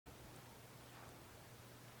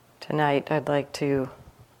Tonight I'd like to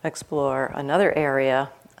explore another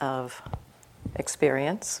area of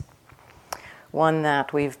experience, one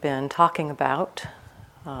that we've been talking about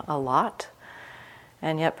a lot,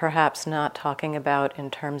 and yet perhaps not talking about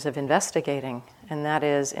in terms of investigating, and that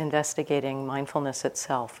is investigating mindfulness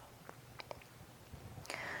itself.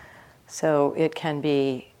 So it can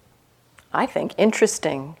be, I think,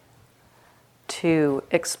 interesting to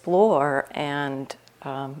explore and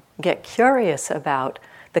get curious about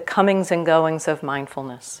the comings and goings of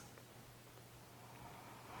mindfulness.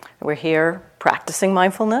 We're here practicing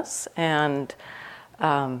mindfulness, and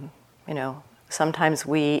sometimes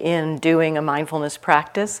we, in doing a mindfulness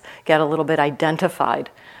practice, get a little bit identified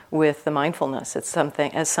with the mindfulness. It's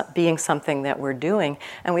something as being something that we're doing,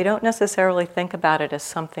 and we don't necessarily think about it as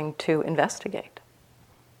something to investigate.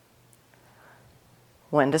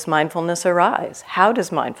 When does mindfulness arise? How does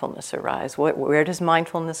mindfulness arise? Where does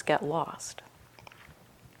mindfulness get lost?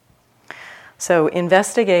 So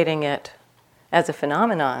investigating it as a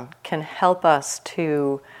phenomenon can help us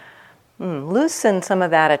to loosen some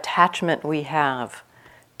of that attachment we have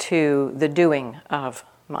to the doing of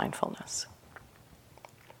mindfulness.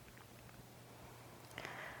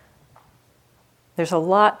 There's a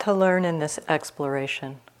lot to learn in this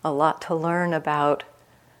exploration, a lot to learn about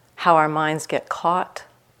how our minds get caught,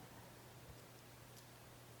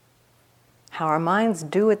 how our minds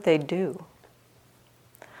do what they do.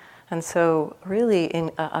 And so really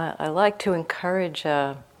I like to encourage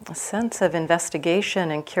a sense of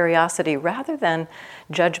investigation and curiosity rather than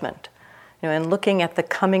judgment. In looking at the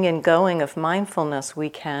coming and going of mindfulness, we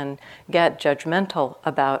can get judgmental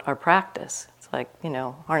about our practice. It's like,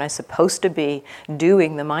 aren't I supposed to be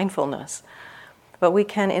doing the mindfulness? But we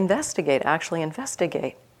can actually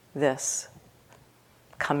investigate this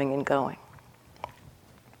coming and going.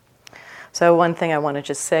 So one thing I want to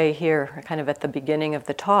just say here, kind of at the beginning of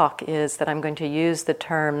the talk, is that I'm going to use the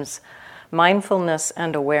terms mindfulness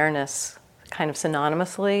and awareness kind of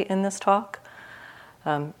synonymously in this talk.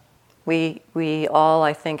 We all,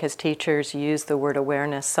 I think, as teachers, use the word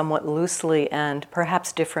awareness somewhat loosely and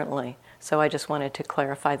perhaps differently. So I just wanted to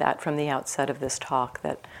clarify that from the outset of this talk,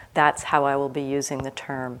 that's how I will be using the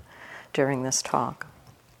term during this talk.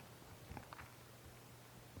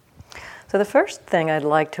 So the first thing I'd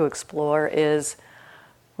like to explore is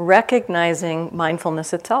recognizing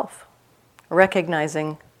mindfulness itself,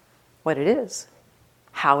 recognizing what it is,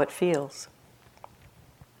 how it feels.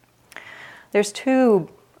 There's two,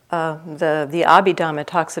 the Abhidhamma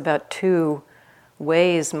talks about two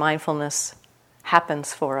ways mindfulness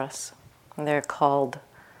happens for us. And they're called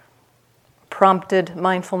prompted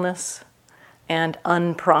mindfulness and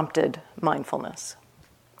unprompted mindfulness.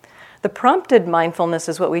 The prompted mindfulness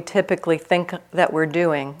is what we typically think that we're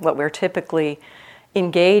doing, what we're typically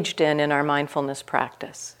engaged in our mindfulness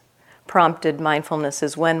practice. Prompted mindfulness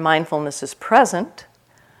is when mindfulness is present,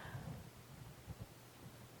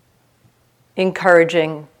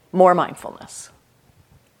 encouraging more mindfulness.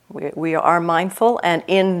 We are mindful, and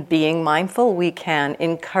in being mindful, we can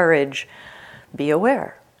encourage, be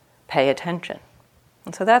aware, pay attention.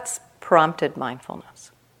 And so that's prompted mindfulness.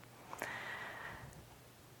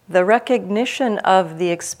 The recognition of the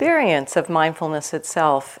experience of mindfulness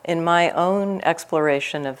itself, in my own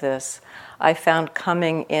exploration of this, I found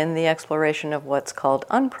coming in the exploration of what's called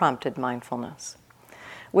unprompted mindfulness,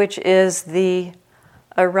 which is the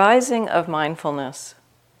arising of mindfulness,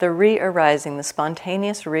 the re-arising, the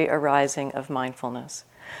spontaneous re-arising of mindfulness,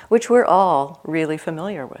 which we're all really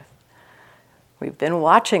familiar with. We've been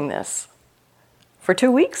watching this for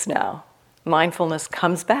 2 weeks now. Mindfulness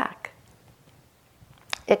comes back.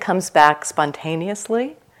 It comes back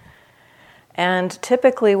spontaneously, and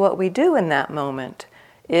typically what we do in that moment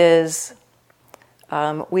is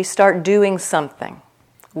we start doing something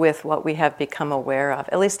with what we have become aware of,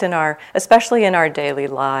 at least especially in our daily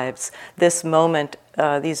lives. This moment,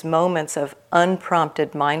 these moments of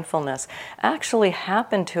unprompted mindfulness actually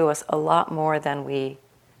happen to us a lot more than we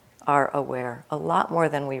are aware, a lot more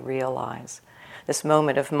than we realize. This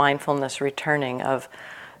moment of mindfulness returning, of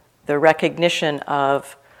the recognition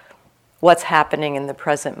of what's happening in the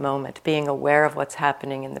present moment, being aware of what's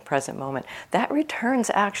happening in the present moment, that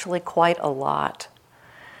returns actually quite a lot.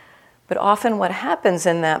 But often what happens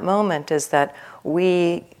in that moment is that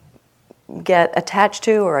we get attached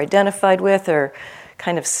to or identified with or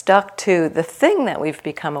kind of stuck to the thing that we've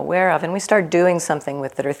become aware of, and we start doing something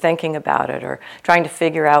with it or thinking about it or trying to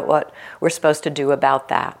figure out what we're supposed to do about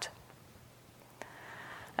that.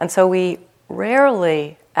 And so we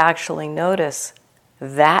rarely actually notice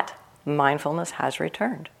that mindfulness has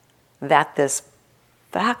returned, that this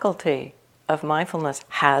faculty of mindfulness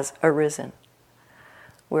has arisen.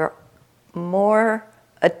 we're more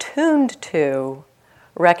attuned to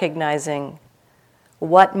recognizing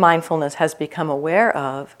what mindfulness has become aware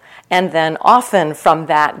of, and then often from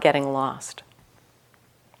that getting lost.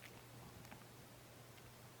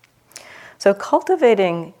 So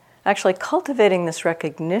cultivating this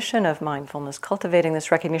recognition of mindfulness, cultivating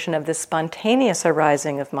this recognition of this spontaneous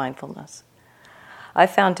arising of mindfulness, I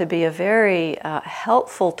found to be a very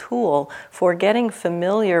helpful tool for getting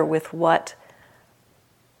familiar with what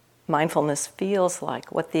mindfulness feels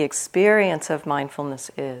like, what the experience of mindfulness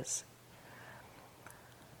is.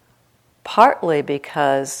 Partly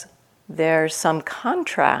because there's some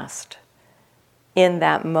contrast in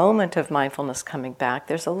that moment of mindfulness coming back.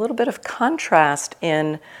 There's a little bit of contrast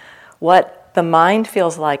in what the mind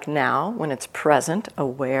feels like now when it's present,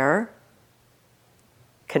 aware,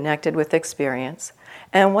 connected with experience,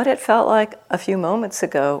 and what it felt like a few moments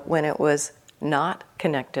ago when it was not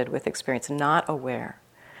connected with experience, not aware.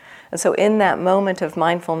 And so in that moment of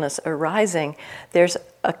mindfulness arising, there's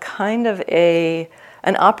a kind of an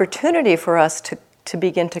opportunity for us to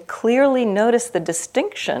begin to clearly notice the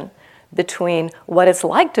distinction between what it's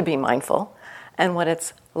like to be mindful and what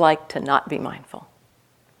it's like to not be mindful.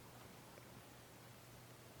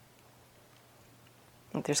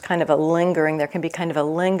 There can be kind of a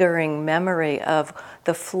lingering memory of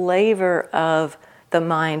the flavor of the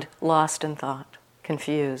mind lost in thought,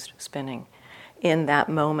 confused, spinning, in that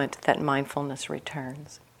moment that mindfulness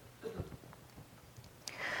returns.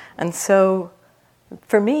 And so,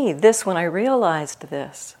 for me, when I realized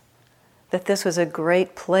that this was a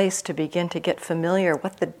great place to begin to get familiar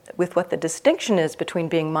with what the distinction is between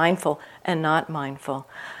being mindful and not mindful,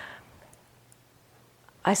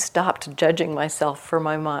 I stopped judging myself for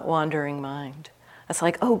my wandering mind. It's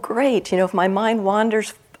like, oh great, if my mind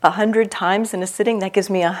wanders 100 times in a sitting, that gives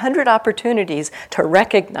me 100 opportunities to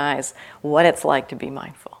recognize what it's like to be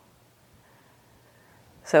mindful.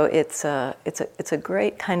 So it's a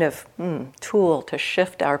great kind of tool to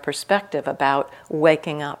shift our perspective about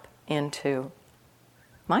waking up into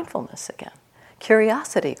mindfulness again.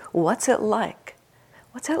 Curiosity, what's it like?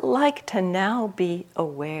 What's it like to now be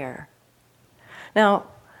aware? Now,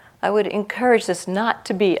 I would encourage this not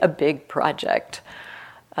to be a big project,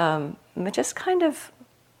 but just kind of,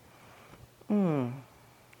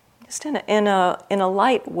 just in a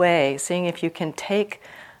light way, seeing if you can take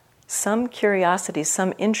some curiosity,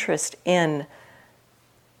 some interest in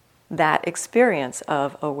that experience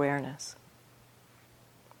of awareness.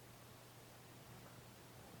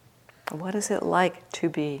 What is it like to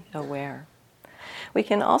be aware? We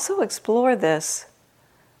can also explore this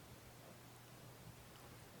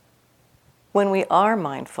when we are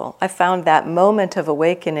mindful. I found that moment of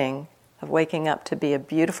awakening, of waking up, to be a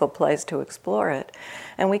beautiful place to explore it.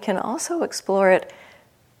 And we can also explore it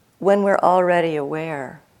when we're already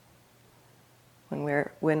aware,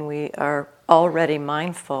 when we are already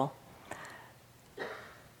mindful.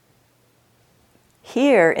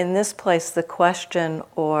 Here, in this place, the question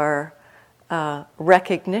or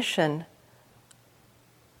recognition,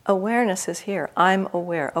 awareness is here. I'm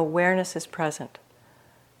aware. Awareness is present.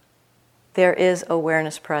 There is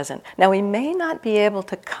awareness present. Now, we may not be able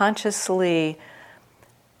to consciously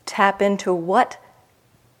tap into what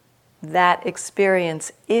that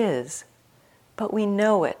experience is, but we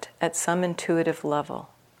know it at some intuitive level.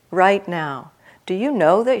 Right now, do you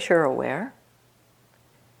know that you're aware?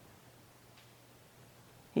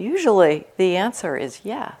 Usually, the answer is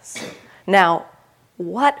yes. Now,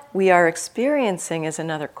 what we are experiencing is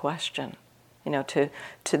another question.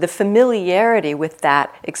 To the familiarity with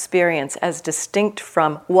that experience as distinct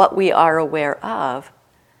from what we are aware of,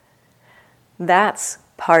 that's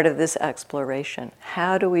part of this exploration.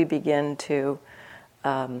 How do we begin to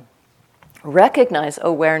recognize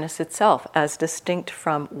awareness itself as distinct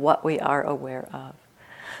from what we are aware of?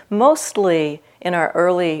 Mostly in our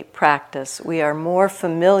early practice, we are more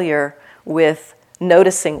familiar with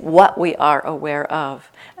noticing what we are aware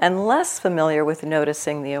of, and less familiar with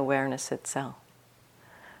noticing the awareness itself.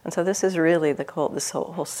 And so this is really this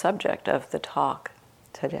whole subject of the talk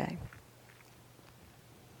today.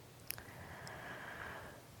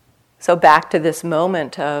 So back to this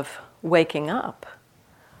moment of waking up.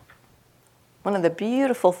 One of the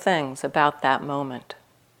beautiful things about that moment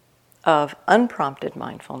of unprompted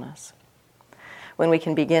mindfulness, when we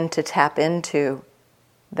can begin to tap into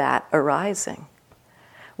that arising,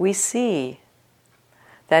 we see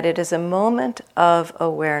that it is a moment of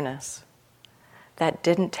awareness that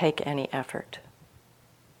didn't take any effort.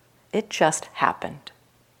 It just happened.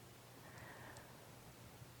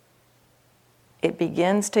 It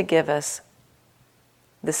begins to give us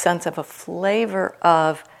the sense of a flavor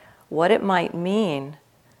of what it might mean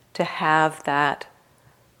to have that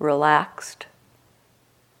relaxed,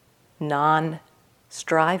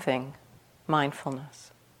 non-striving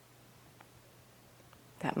mindfulness.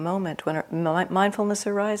 That moment when mindfulness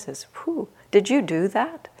arises. Whew, did you do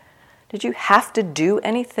that? Did you have to do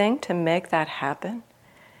anything to make that happen?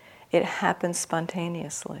 It happens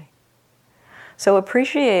spontaneously. So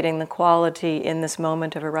appreciating the quality in this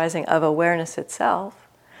moment of arising of awareness itself,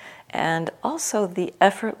 and also the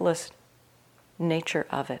effortless nature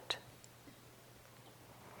of it.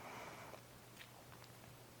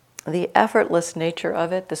 The effortless nature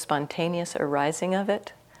of it, the spontaneous arising of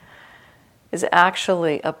it, is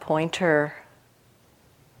actually a pointer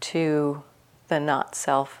to the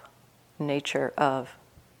not-self nature of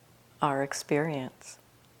our experience.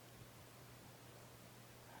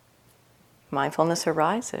 Mindfulness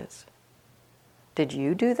arises. Did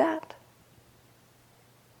you do that?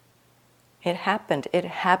 It happened. It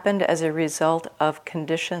happened as a result of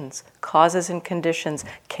conditions. Causes and conditions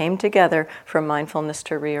came together for mindfulness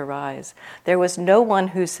to re-arise. There was no one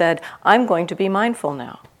who said, I'm going to be mindful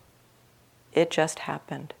now. It just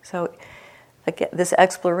happened. So again, this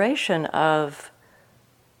exploration of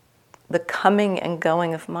the coming and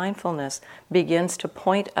going of mindfulness begins to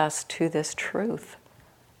point us to this truth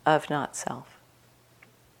of not self.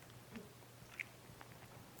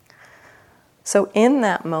 So in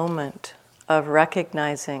that moment of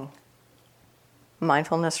recognizing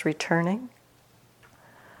mindfulness returning,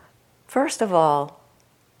 first of all,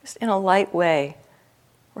 just in a light way,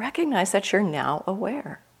 recognize that you're now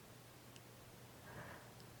aware.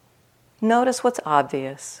 Notice what's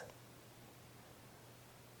obvious.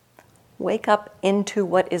 Wake up into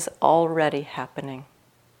what is already happening.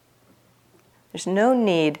 There's no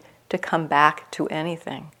need to come back to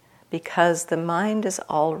anything because the mind is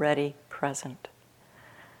already present.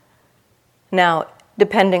 Now,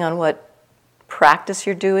 depending on what practice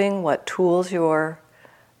you're doing, what tools you're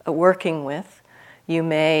working with, you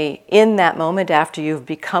may, in that moment after you've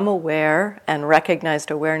become aware and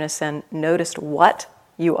recognized awareness and noticed what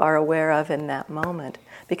you are aware of in that moment,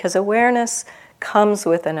 because awareness comes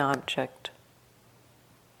with an object.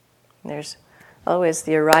 There's always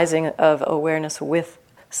the arising of awareness with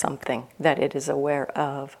something that it is aware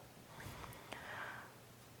of.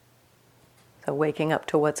 So waking up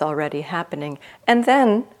to what's already happening. And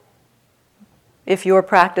then, if you're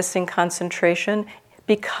practicing concentration,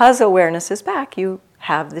 because awareness is back, you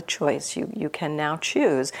have the choice. You can now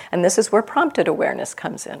choose. And this is where prompted awareness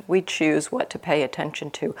comes in. We choose what to pay attention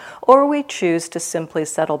to. Or we choose to simply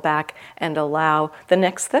settle back and allow the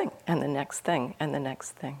next thing, and the next thing, and the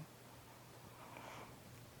next thing.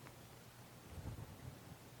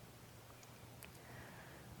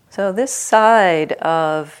 So this side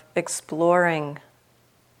of exploring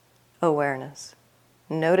awareness,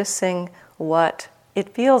 noticing what it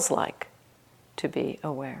feels like to be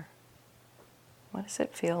aware. What does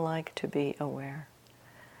it feel like to be aware?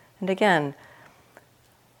 And again,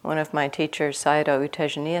 one of my teachers, Sayadaw U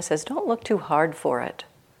Tejaniya, says, don't look too hard for it.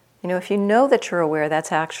 If you know that you're aware,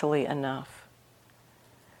 that's actually enough.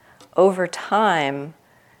 Over time,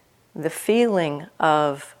 the feeling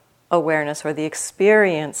of awareness, or the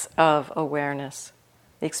experience of awareness,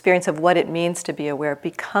 the experience of what it means to be aware,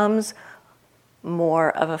 becomes more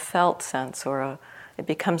of a felt sense, it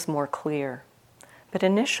becomes more clear. But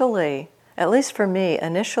initially, at least for me,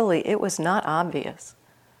 initially it was not obvious.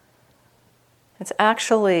 It's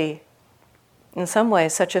actually, in some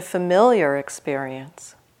ways, such a familiar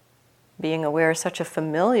experience. Being aware is such a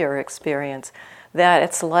familiar experience that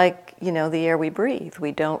it's like, the air we breathe.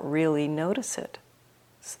 We don't really notice it.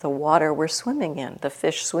 It's the water we're swimming in. The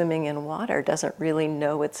fish swimming in water doesn't really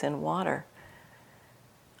know it's in water.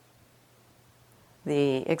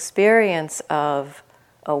 The experience of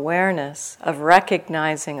awareness, of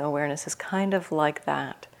recognizing awareness, is kind of like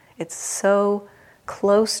that. It's so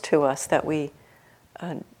close to us that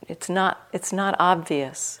it's not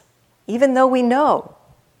obvious, even though we know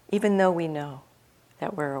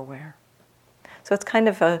that we're aware. So it's kind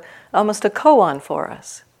of almost a koan for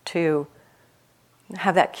us to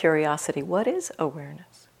have that curiosity. What is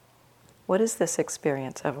awareness? What is this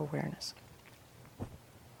experience of awareness?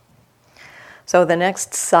 So the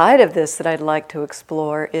next side of this that I'd like to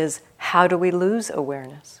explore is, how do we lose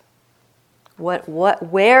awareness?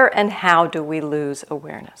 Where and how do we lose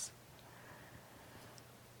awareness?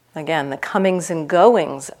 Again, the comings and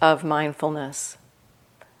goings of mindfulness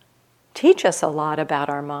teach us a lot about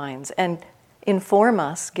our minds and inform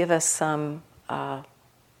us, give us some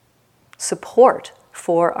support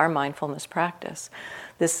for our mindfulness practice.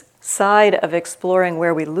 This side of exploring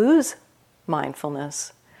where we lose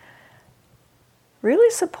mindfulness really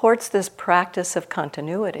supports this practice of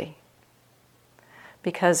continuity.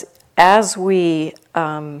 Because as we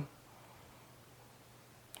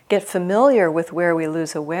get familiar with where we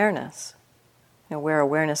lose awareness, where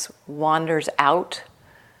awareness wanders out,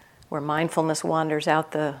 where mindfulness wanders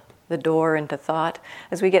out the door into thought,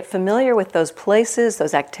 as we get familiar with those places,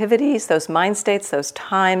 those activities, those mind states, those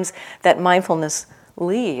times that mindfulness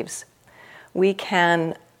leaves, we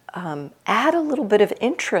can add a little bit of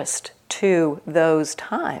interest to those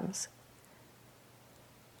times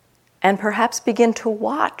and perhaps begin to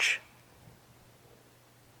watch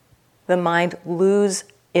the mind lose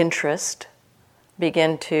interest,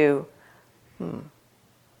 begin to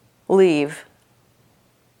leave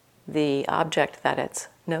the object that it's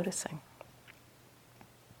noticing.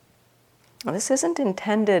 Now, this isn't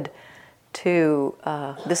intended to,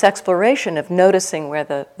 this exploration of noticing where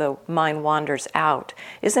the mind wanders out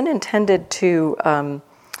isn't intended to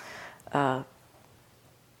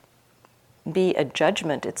be a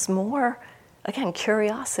judgment. It's more, again,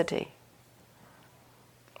 curiosity,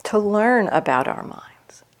 to learn about our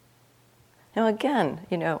minds. Now again,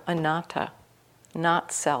 anatta,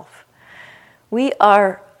 not self. We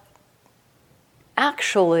are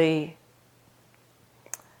actually,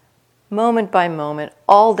 moment by moment,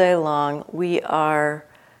 all day long, we are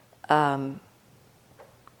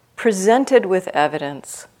presented with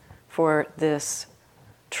evidence for this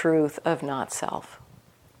truth of not self.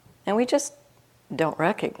 And we just don't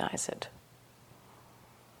recognize it.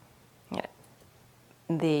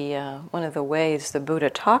 One of the ways the Buddha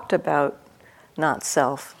talked about not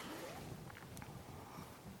self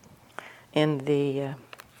in the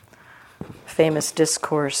famous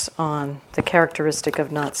discourse on the characteristic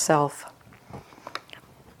of not self,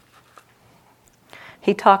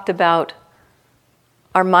 he talked about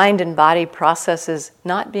our mind and body processes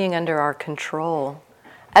not being under our control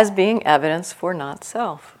as being evidence for not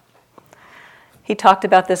self. He talked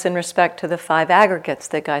about this in respect to the 5 aggregates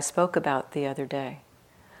that Guy spoke about the other day.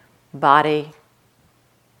 Body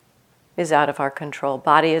is out of our control.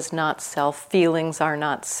 Body is not self. Feelings are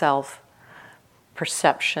not self.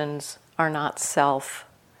 Perceptions are not self.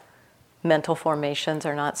 Mental formations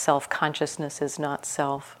are not self. Consciousness is not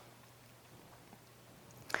self.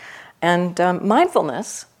 And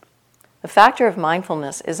mindfulness, the factor of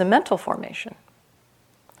mindfulness is a mental formation.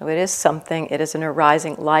 So it is something, it is an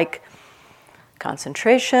arising like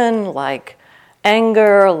concentration, like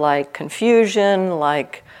anger, like confusion,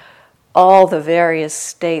 like all the various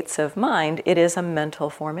states of mind. It is a mental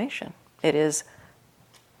formation. It is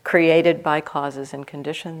created by causes and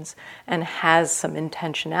conditions and has some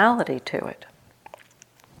intentionality to it.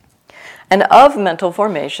 And of mental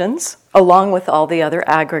formations, along with all the other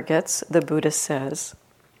aggregates, the Buddha says,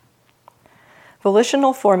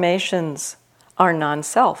 volitional formations are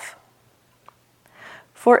non-self.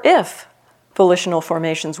 For if volitional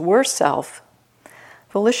formations were self,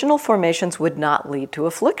 volitional formations would not lead to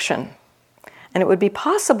affliction, and it would be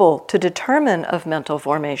possible to determine of mental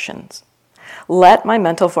formations. Let my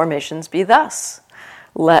mental formations be thus.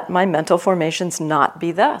 Let my mental formations not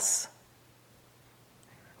be thus.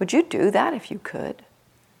 Would you do that if you could?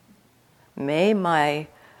 May my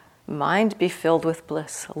mind be filled with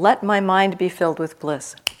bliss. Let my mind be filled with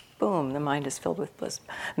bliss. Boom, the mind is filled with bliss.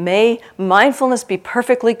 May mindfulness be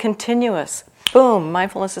perfectly continuous. Boom,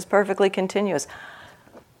 mindfulness is perfectly continuous.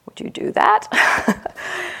 Would you do that?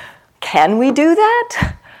 Can we do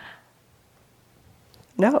that?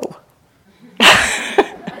 No.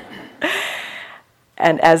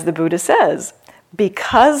 And as the Buddha says,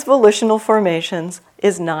 because volitional formations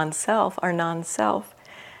are non-self,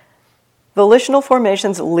 volitional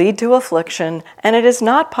formations lead to affliction, and it is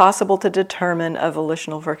not possible to determine of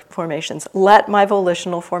volitional formations. Let my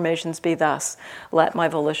volitional formations be thus. Let my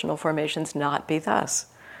volitional formations not be thus.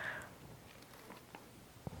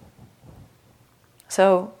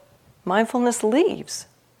 So, mindfulness leaves.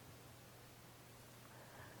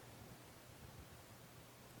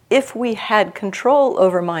 If we had control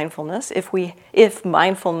over mindfulness, if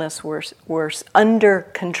mindfulness were under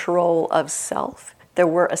control of self, there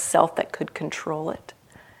were a self that could control it,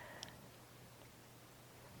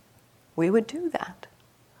 we would do that.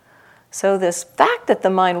 So this fact that the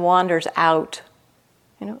mind wanders out,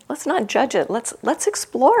 let's not judge it. Let's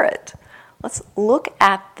explore it. Let's look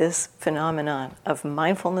at this phenomenon of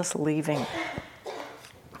mindfulness leaving.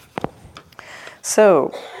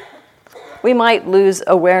 So, we might lose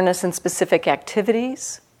awareness in specific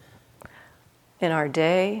activities in our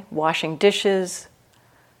day, washing dishes,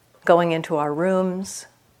 going into our rooms.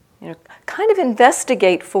 Kind of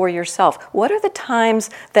investigate for yourself. What are the times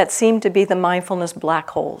that seem to be the mindfulness black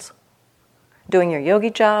holes? Doing your yogi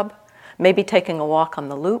job, maybe taking a walk on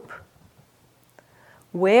the loop.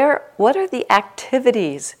 What are the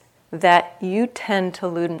activities that you tend to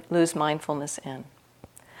lose mindfulness in?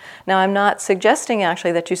 Now, I'm not suggesting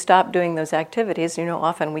actually that you stop doing those activities.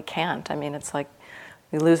 Often we can't. I mean, it's like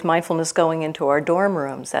we lose mindfulness going into our dorm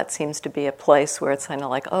rooms. That seems to be a place where it's kind of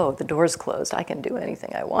like, oh, the door's closed. I can do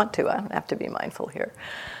anything I want to. I don't have to be mindful here.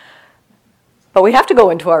 But we have to go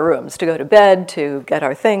into our rooms to go to bed, to get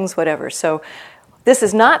our things, whatever. So this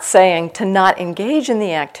is not saying to not engage in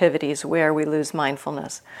the activities where we lose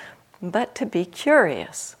mindfulness, but to be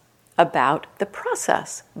curious about the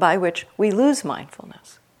process by which we lose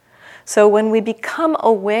mindfulness. So when we become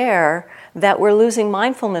aware that we're losing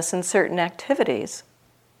mindfulness in certain activities,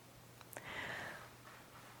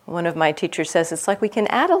 one of my teachers says it's like we can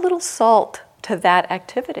add a little salt to that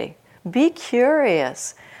activity. Be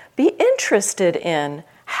curious. Be interested in,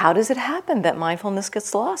 how does it happen that mindfulness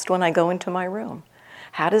gets lost when I go into my room?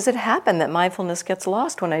 How does it happen that mindfulness gets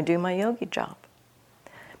lost when I do my yogi job?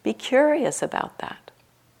 Be curious about that.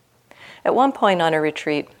 At one point on a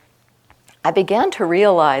retreat, I began to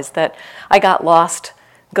realize that I got lost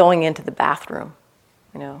going into the bathroom,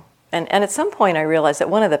 And at some point I realized that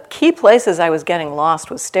one of the key places I was getting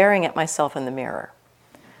lost was staring at myself in the mirror.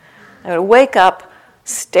 I would wake up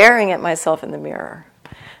staring at myself in the mirror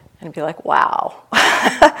and be like, wow.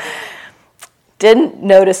 Didn't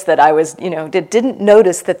notice that I was, didn't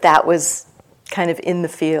notice that was kind of in the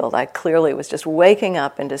field. I clearly was just waking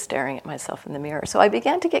up and just staring at myself in the mirror. So I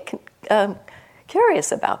began to get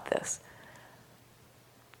curious about this.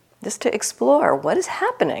 Just to explore what is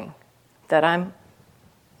happening that I'm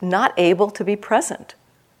not able to be present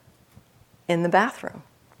in the bathroom.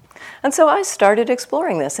 And so I started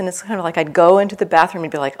exploring this, and it's kind of like I'd go into the bathroom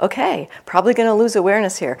and be like, okay, probably going to lose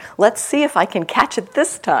awareness here. Let's see if I can catch it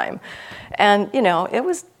this time. And, it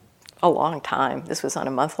was a long time. This was on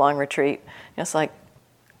a month-long retreat. It's like,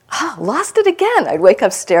 lost it again. I'd wake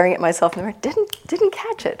up staring at myself in the mirror. Didn't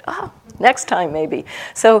catch it. Next time maybe.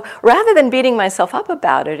 So rather than beating myself up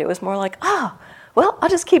about it, it was more like, well, I'll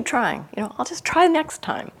just keep trying. I'll just try next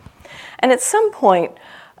time. And at some point,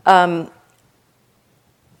 when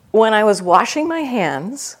I was washing my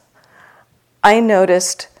hands, I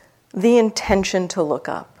noticed the intention to look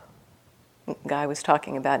up. A guy was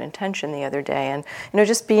talking about intention the other day, and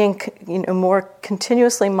just being more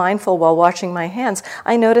continuously mindful while washing my hands,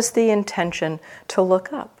 I noticed the intention to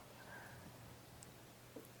look up.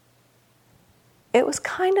 It was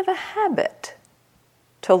kind of a habit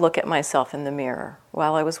to look at myself in the mirror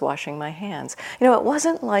while I was washing my hands. It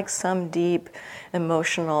wasn't like some deep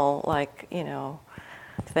emotional,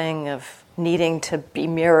 thing of needing to be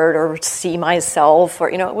mirrored or see myself, or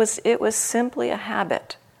it was simply a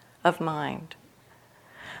habit of mind.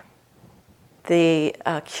 The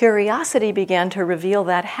curiosity began to reveal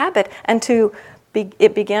that habit, and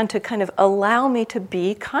it began to kind of allow me to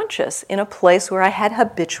be conscious in a place where I had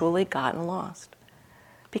habitually gotten lost,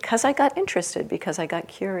 because I got interested, because I got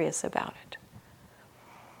curious about it.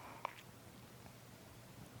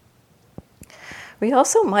 We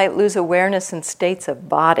also might lose awareness in states of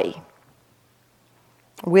body,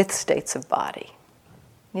 with states of body,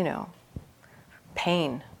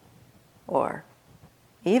 pain, or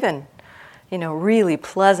even, really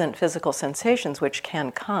pleasant physical sensations which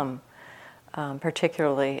can come,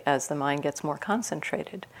 particularly as the mind gets more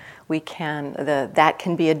concentrated. That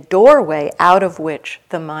can be a doorway out of which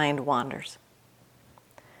the mind wanders.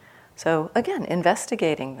 So again,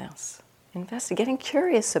 investigating this, getting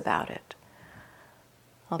curious about it.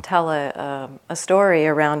 I'll tell a story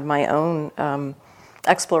around my own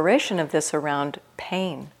exploration of this around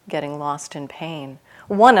pain, getting lost in pain.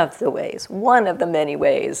 One of the many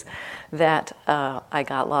ways that I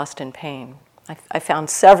got lost in pain. I found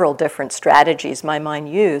several different strategies my mind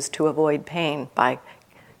used to avoid pain by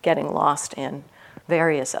getting lost in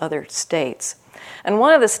various other states. And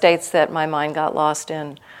one of the states that my mind got lost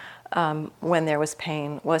in when there was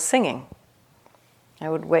pain was singing. I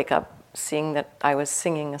would wake up seeing that I was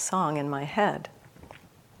singing a song in my head.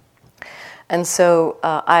 And so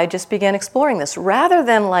I just began exploring this. Rather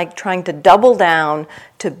than trying to double down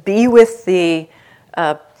to be with the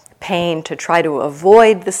pain, to try to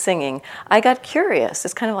avoid the singing, I got curious.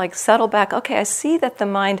 It's kind of like settle back. Okay, I see that the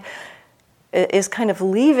mind is kind of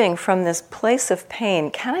leaving from this place of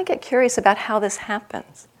pain. Can I get curious about how this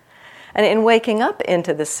happens? And in waking up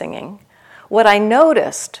into the singing, what I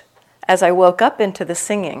noticed as I woke up into the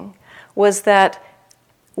singing was that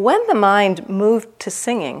when the mind moved to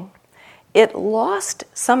singing, it lost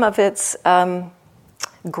some of its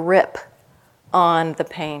grip on the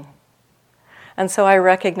pain. And so I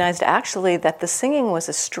recognized actually that the singing was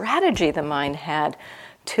a strategy the mind had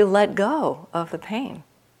to let go of the pain.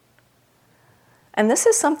 And this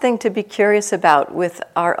is something to be curious about with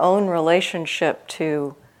our own relationship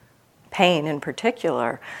to pain in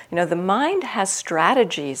particular. The mind has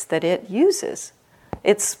strategies that it uses.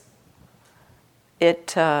 It has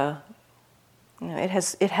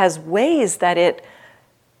ways that it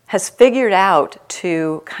has figured out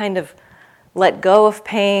to kind of let go of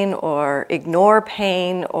pain or ignore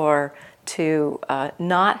pain or to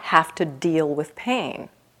not have to deal with pain.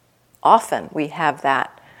 Often we have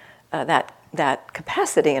that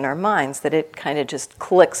capacity in our minds that it kind of just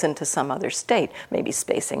clicks into some other state, maybe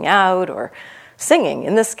spacing out or singing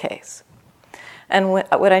in this case. And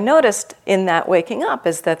what I noticed in that waking up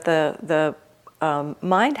is that the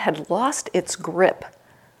mind had lost its grip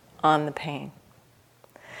on the pain.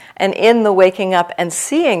 And in the waking up and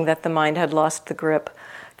seeing that the mind had lost the grip,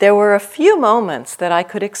 there were a few moments that I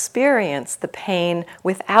could experience the pain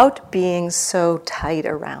without being so tight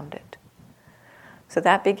around it. So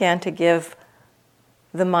that began to give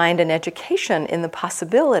the mind an education in the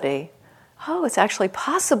possibility, it's actually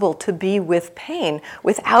possible to be with pain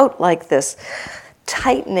without like this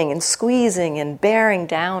tightening and squeezing and bearing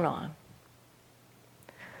down on.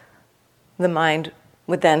 The mind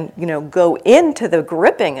would then, go into the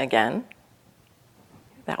gripping again.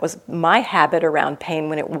 That was my habit around pain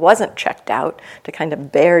when it wasn't checked out, to kind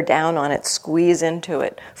of bear down on it, squeeze into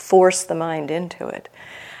it, force the mind into it.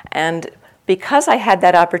 And because I had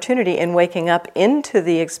that opportunity in waking up into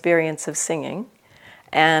the experience of singing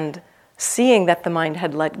and seeing that the mind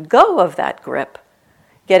had let go of that grip,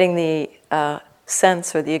 getting the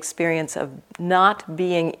sense or the experience of not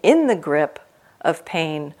being in the grip of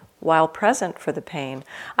pain while present for the pain,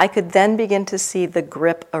 I could then begin to see the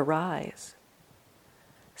grip arise.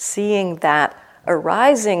 Seeing that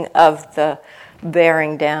arising of the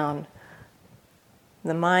bearing down,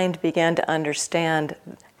 the mind began to understand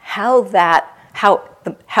how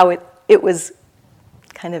it was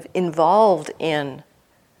kind of involved in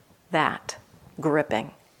that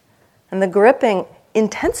gripping. And the gripping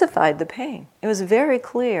intensified the pain. It was very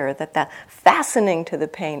clear that that fastening to the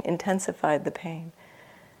pain intensified the pain.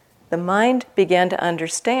 The mind began to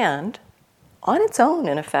understand, on its own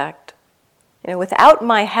in effect, without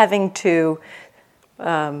my having to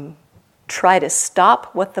try to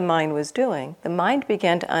stop what the mind was doing, the mind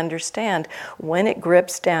began to understand when it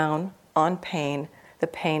grips down on pain, the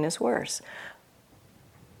pain is worse.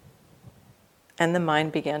 And the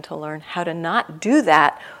mind began to learn how to not do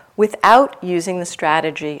that without using the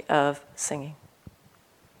strategy of singing.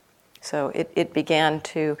 So it began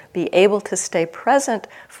to be able to stay present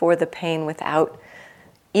for the pain without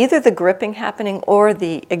either the gripping happening or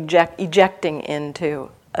the ejecting into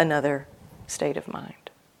another state of mind.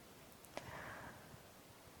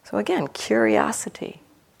 So again, curiosity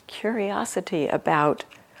about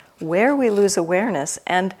where we lose awareness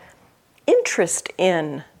and interest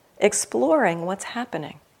in exploring what's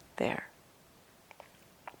happening there.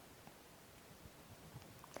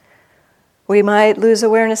 We might lose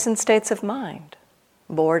awareness in states of mind,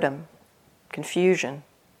 boredom, confusion,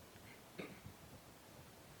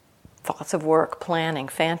 thoughts of work, planning,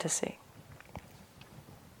 fantasy.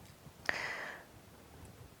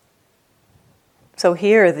 So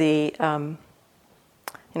here,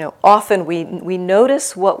 often we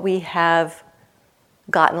notice what we have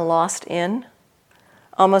gotten lost in,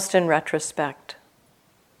 almost in retrospect.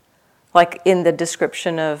 Like in the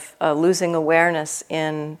description of losing awareness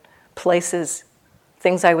in places,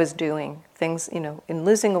 things I was doing, things, in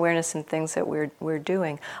losing awareness in things that we're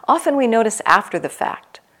doing. Often we notice after the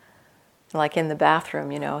fact. Like in the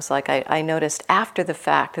bathroom, it's like I noticed after the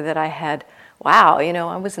fact that I had,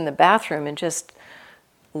 I was in the bathroom and just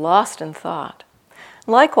lost in thought.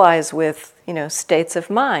 Likewise with, states of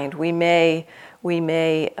mind, we may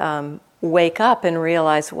wake up and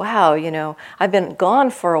realize, I've been gone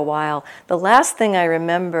for a while. The last thing I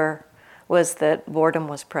remember was that boredom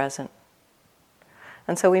was present.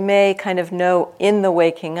 And so we may kind of know in the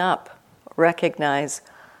waking up, recognize,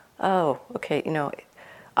 I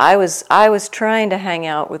was trying to hang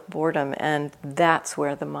out with boredom, and that's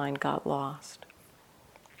where the mind got lost.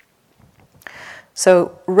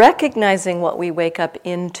 So recognizing what we wake up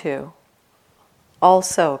into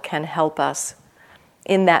also can help us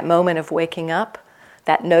in that moment of waking up,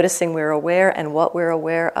 that noticing we're aware and what we're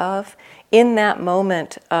aware of. In that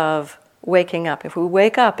moment of waking up, if we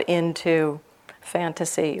wake up into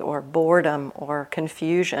fantasy or boredom or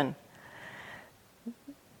confusion,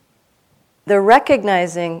 the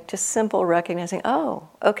recognizing, just simple recognizing, I'm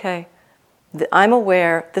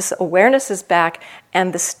aware, this awareness is back,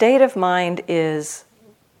 and the state of mind is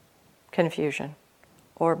confusion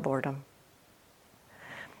or boredom.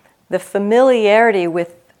 the familiarity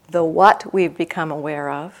with the what we've become aware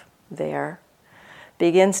of there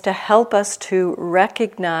begins to help us to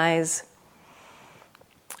recognize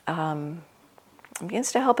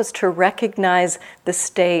the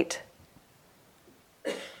state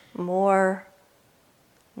more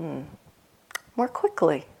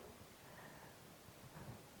quickly.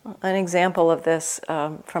 An example of this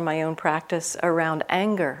from my own practice around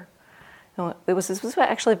anger. This was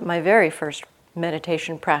actually my very first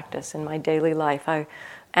meditation practice in my daily life.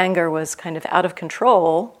 Anger was kind of out of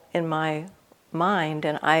control in my mind,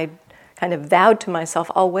 and I kind of vowed to myself,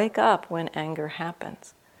 I'll wake up when anger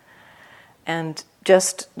happens. And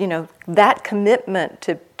just, that commitment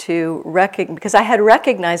to recognize, because I had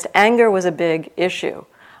recognized anger was a big issue.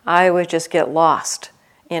 I would just get lost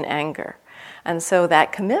in anger. And so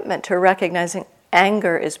that commitment to recognizing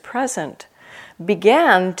anger is present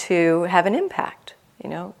began to have an impact.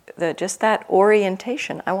 Just that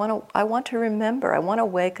orientation. I want to remember. I want to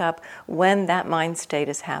wake up when that mind state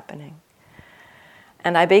is happening.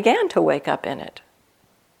 And I began to wake up in it.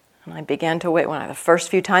 And I began to wait. The first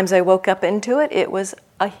few times I woke up into it, it was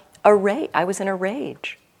a rage. I was in a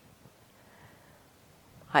rage.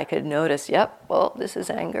 I could notice, this is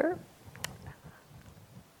anger.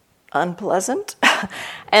 Unpleasant.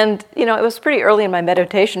 And, it was pretty early in my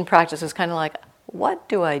meditation practice. It was kind of like, what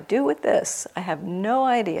do I do with this? I have no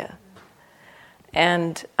idea.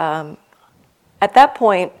 And at that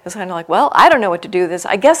point, it was kind of like, I don't know what to do with this.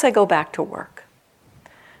 I guess I go back to work.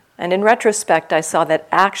 And in retrospect, I saw that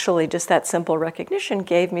actually just that simple recognition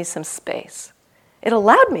gave me some space. It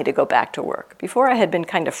allowed me to go back to work. Before I had been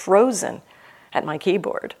kind of frozen at my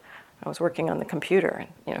keyboard. I was working on the computer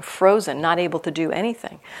and, frozen, not able to do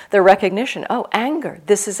anything. The recognition, anger,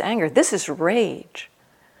 this is rage,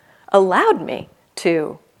 allowed me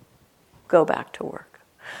to go back to work.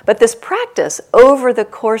 But this practice, over the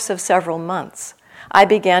course of several months, I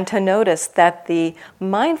began to notice that the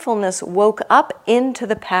mindfulness woke up into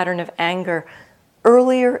the pattern of anger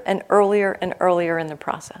earlier and earlier and earlier in the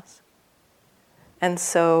process. And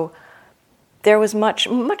so there was much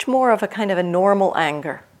more of a kind of a normal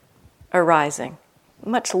anger arising,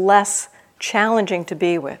 much less challenging to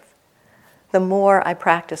be with, the more I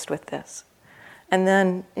practiced with this. And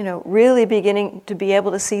then, really beginning to be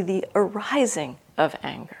able to see the arising of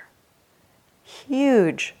anger.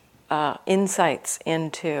 Huge insights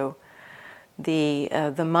into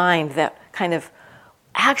the mind that kind of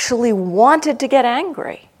actually wanted to get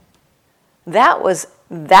angry. That was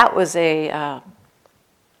an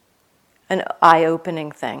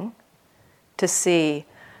eye-opening thing to see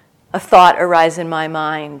a thought arise in my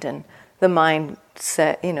mind, and the mind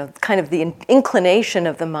set, kind of the inclination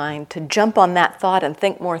of the mind to jump on that thought and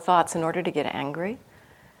think more thoughts in order to get angry.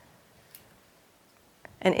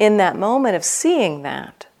 And in that moment of seeing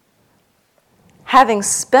that, having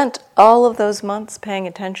spent all of those months paying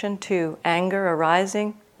attention to anger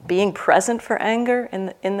arising, being present for anger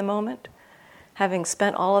in the moment, having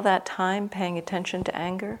spent all of that time paying attention to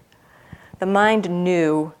anger, the mind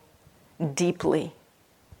knew deeply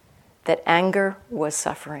that anger was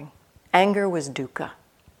suffering. Anger was dukkha.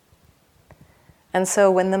 And so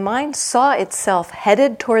when the mind saw itself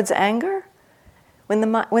headed towards anger, when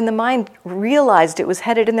the mind realized it was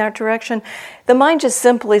headed in that direction, the mind just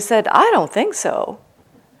simply said, I don't think so.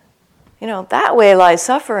 That way lies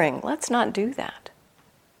suffering. Let's not do that.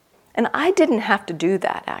 And I didn't have to do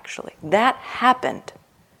that, actually. That happened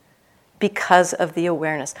because of the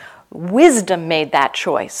awareness. Wisdom made that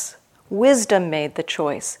choice. Wisdom made the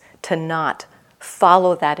choice to not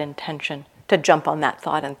follow that intention, to jump on that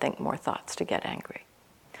thought and think more thoughts to get angry.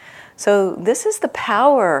 So this is the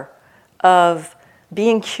power of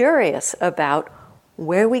being curious about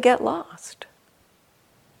where we get lost.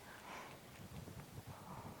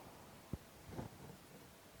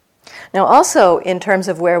 Now also, in terms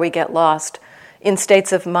of where we get lost, in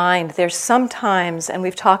states of mind, there's sometimes, and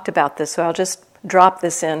we've talked about this, so I'll just drop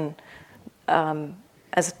this in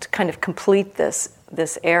as to kind of complete this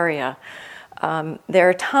area. There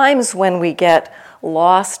are times when we get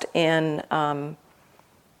lost in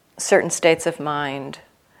certain states of mind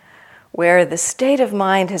where the state of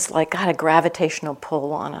mind has got a gravitational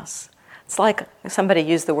pull on us. It's like somebody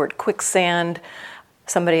used the word quicksand.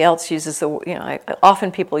 Somebody else uses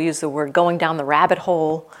often people use the word going down the rabbit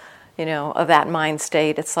hole, of that mind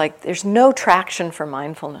state. It's like there's no traction for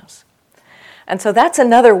mindfulness. And so that's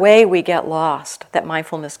another way we get lost, that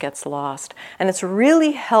mindfulness gets lost. And it's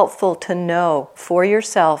really helpful to know for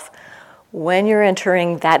yourself when you're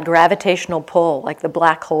entering that gravitational pull, like the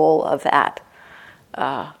black hole of that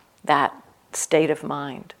state of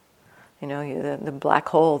mind. The black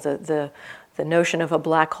hole, the the notion of a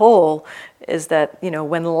black hole is that,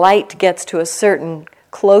 when light gets to a certain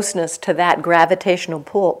closeness to that gravitational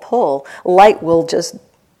pull, light will just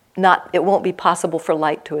not, it won't be possible for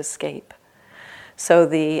light to escape. So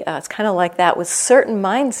it's kind of like that with certain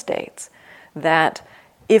mind states, that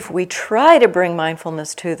if we try to bring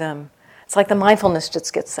mindfulness to them, it's like the mindfulness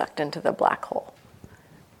just gets sucked into the black hole.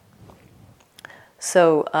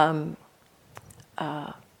 So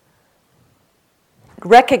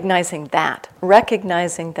recognizing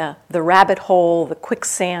the rabbit hole, the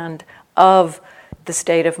quicksand of the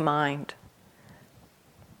state of mind,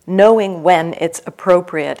 knowing when it's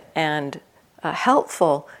appropriate and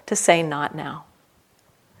helpful to say not now.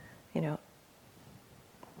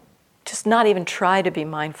 Just not even try to be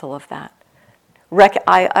mindful of that. With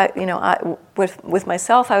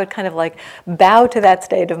myself, I would kind of like bow to that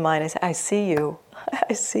state of mind. I say, I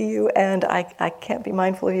see you, and I can't be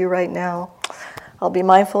mindful of you right now. I'll be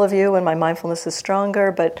mindful of you when my mindfulness is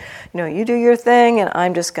stronger, but you do your thing, and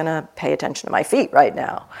I'm just going to pay attention to my feet right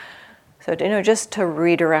now. So just to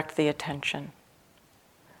redirect the attention,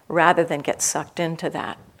 rather than get sucked into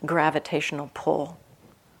that gravitational pull.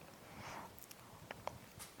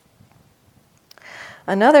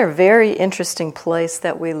 Another very interesting place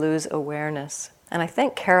that we lose awareness, and I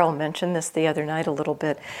think Carol mentioned this the other night a little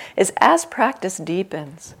bit, is as practice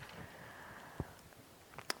deepens.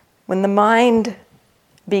 When the mind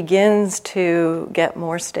begins to get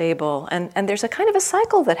more stable, and there's a kind of a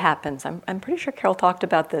cycle that happens. I'm pretty sure Carol talked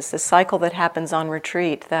about this cycle that happens on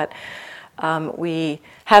retreat, that we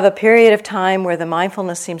have a period of time where the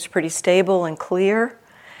mindfulness seems pretty stable and clear,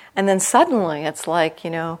 and then suddenly it's like,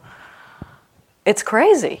 it's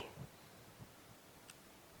crazy.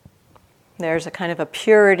 There's a kind of a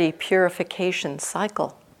purification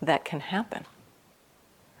cycle that can happen.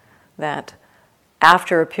 That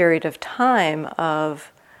after a period of time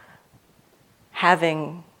of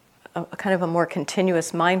having a kind of a more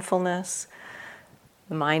continuous mindfulness,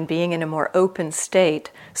 the mind being in a more open state,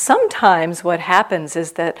 sometimes what happens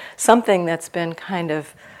is that something that's been kind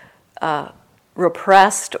of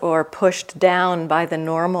repressed or pushed down by the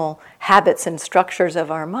normal habits and structures of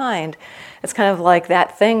our mind, it's kind of like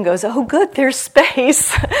that thing goes, oh good, there's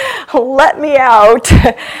space, let me out.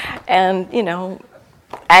 And,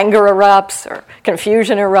 anger erupts or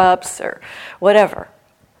confusion erupts or whatever.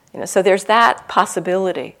 So there's that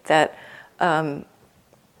possibility that as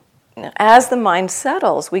the mind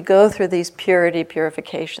settles, we go through these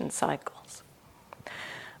purification cycles.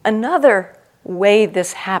 Another way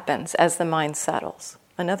this happens as the mind settles,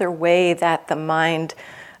 another way that the mind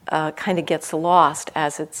kind of gets lost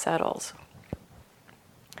as it settles.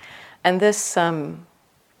 And this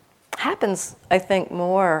happens, I think,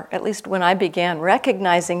 more, at least when I began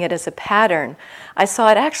recognizing it as a pattern, I saw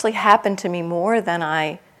it actually happen to me more than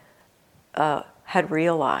I had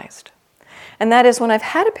realized. And that is when I've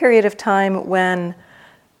had a period of time when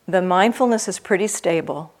the mindfulness is pretty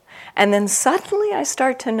stable, and then suddenly I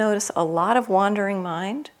start to notice a lot of wandering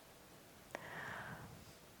mind,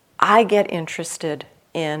 I get interested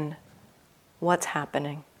in what's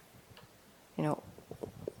happening.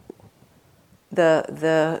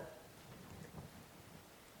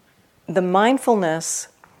 The mindfulness,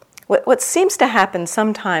 what seems to happen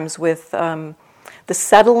sometimes with the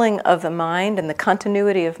settling of the mind and the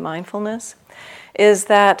continuity of mindfulness is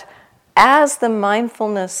that as the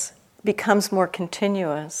mindfulness becomes more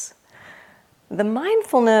continuous, the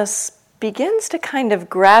mindfulness begins to kind of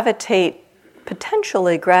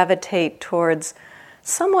potentially gravitate towards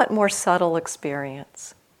somewhat more subtle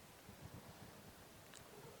experience.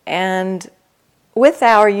 And with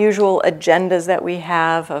our usual agendas that we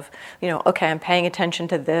have of, okay, I'm paying attention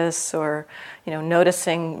to this, or,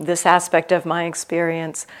 noticing this aspect of my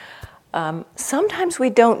experience, sometimes we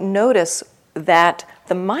don't notice that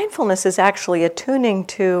the mindfulness is actually attuning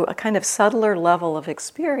to a kind of subtler level of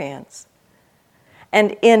experience.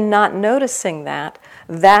 And in not noticing that,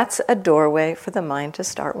 that's a doorway for the mind to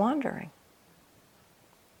start wandering.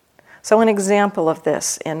 So an example of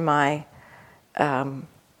this in my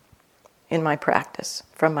practice,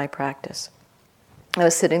 from my practice. I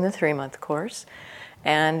was sitting the 3-month course,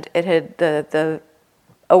 and it had the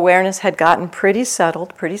awareness had gotten pretty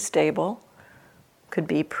settled, pretty stable, could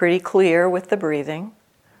be pretty clear with the breathing,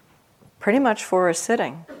 pretty much for a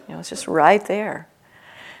sitting. It's just right there.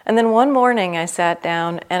 And then one morning I sat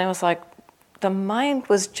down, and it was like the mind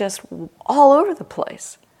was just all over the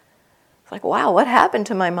place. It's like, wow, what happened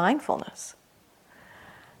to my mindfulness?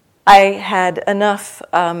 I had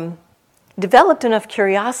developed enough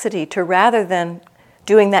curiosity to, rather than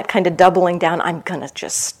doing that kind of doubling down, I'm going to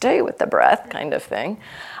just stay with the breath kind of thing,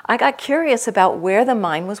 I got curious about where the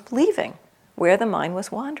mind was leaving, where the mind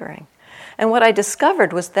was wandering. And what I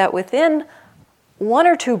discovered was that within 1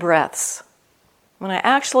 or 2 breaths, when I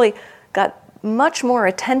actually got much more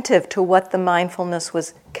attentive to what the mindfulness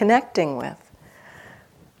was connecting with,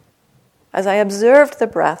 as I observed the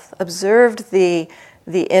breath, observed the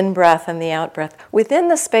in-breath and the out-breath, within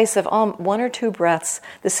the space of 1 or 2 breaths,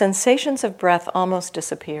 the sensations of breath almost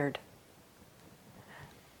disappeared.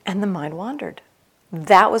 And the mind wandered.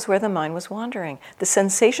 That was where the mind was wandering. The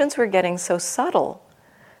sensations were getting so subtle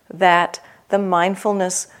that the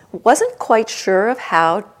mindfulness wasn't quite sure of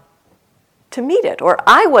how to meet it, or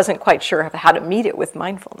I wasn't quite sure of how to meet it with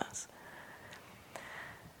mindfulness.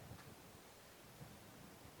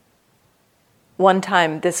 One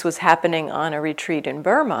time this was happening on a retreat in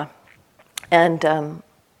Burma, and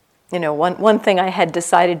one thing I had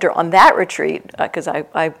decided on that retreat, because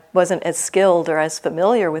I wasn't as skilled or as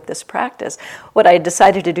familiar with this practice, what I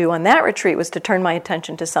decided to do on that retreat was to turn my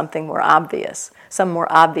attention to something more obvious, some more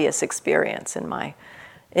obvious experience in my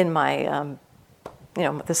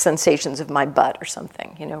the sensations of my butt or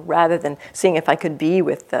something, rather than seeing if I could be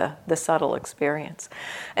with the subtle experience.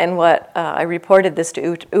 And what I reported this to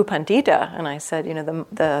U Pandita, and I said,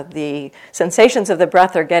 the sensations of the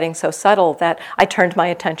breath are getting so subtle that I turned my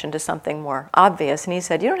attention to something more obvious. And he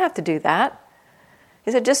said, you don't have to do that.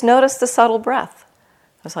 He said, just notice the subtle breath.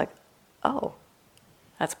 I was like, oh,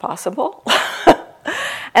 that's possible?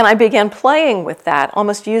 And I began playing with that,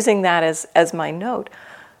 almost using that as my note.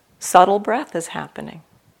 Subtle breath is happening.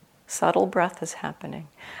 Subtle breath is happening.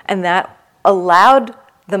 And that allowed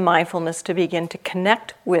the mindfulness to begin to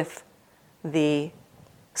connect with the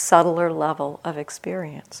subtler level of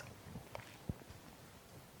experience.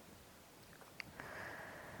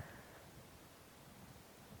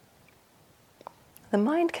 The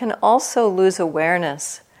mind can also lose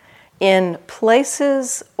awareness in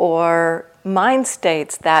places or mind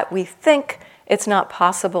states that we think it's not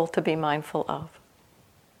possible to be mindful of.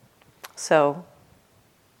 So,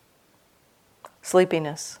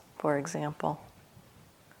 sleepiness, for example,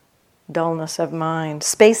 dullness of mind,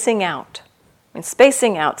 spacing out.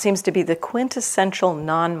 Spacing out seems to be the quintessential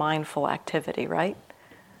non-mindful activity, right?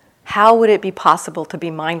 How would it be possible to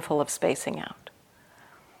be mindful of spacing out?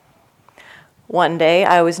 One day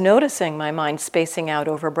I was noticing my mind spacing out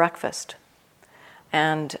over breakfast.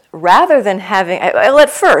 And rather than at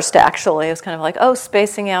first actually, it was kind of like, oh,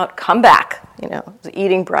 spacing out, come back,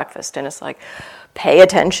 eating breakfast. And it's like, pay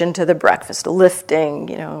attention to the breakfast,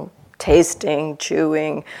 lifting, tasting,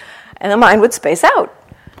 chewing. And the mind would space out.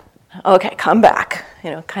 Okay, come back.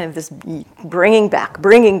 Kind of this bringing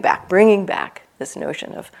back, this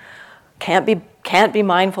notion of can't be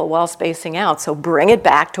mindful while spacing out, so bring it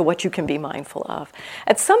back to what you can be mindful of.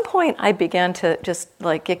 At some point, I began to just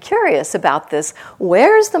get curious about this.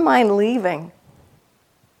 Where is the mind leaving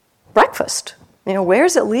breakfast? Where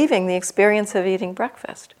is it leaving the experience of eating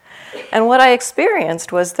breakfast? And what I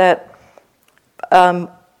experienced was that I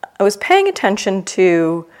was paying attention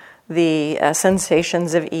to the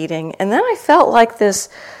sensations of eating, and then I felt like this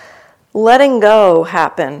letting go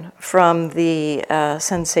happen from the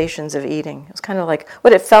sensations of eating. It was kind of like,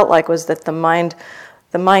 what it felt like was that the mind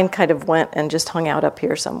kind of went and just hung out up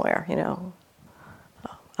here somewhere,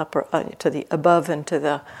 up to the above and to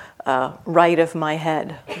the right of my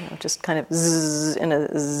head, just kind of zzz, in a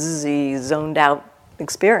zzy, zoned out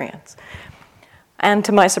experience. And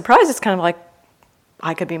to my surprise, it's kind of like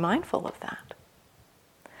I could be mindful of that.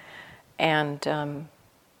 And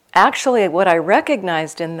actually, what I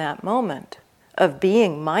recognized in that moment of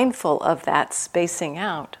being mindful of that spacing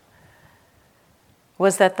out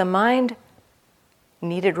was that the mind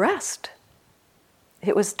needed rest.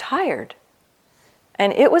 It was tired,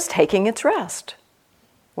 and it was taking its rest.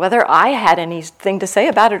 Whether I had anything to say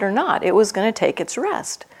about it or not, it was going to take its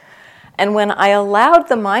rest. And when I allowed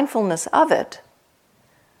the mindfulness of it,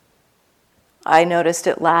 I noticed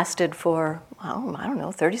it lasted for,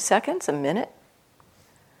 30 seconds, a minute.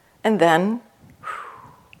 And then,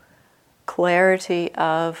 clarity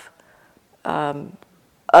of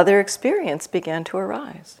other experience began to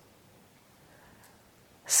arise.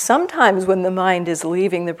 Sometimes when the mind is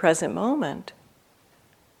leaving the present moment,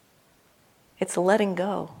 it's letting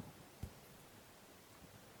go.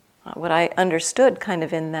 What I understood kind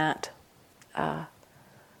of in that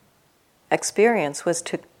experience was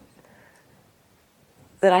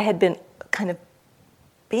that I had been kind of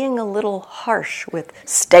being a little harsh with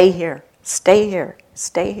stay here, stay here,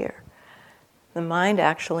 stay here. The mind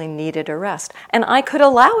actually needed a rest. And I could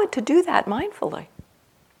allow it to do that mindfully.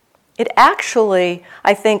 It actually,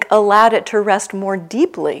 I think, allowed it to rest more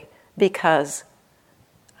deeply because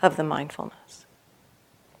of the mindfulness.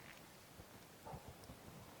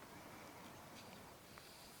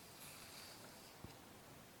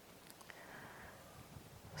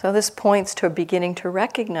 So this points to beginning to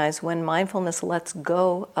recognize when mindfulness lets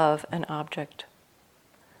go of an object.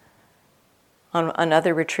 On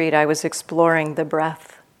another retreat, I was exploring the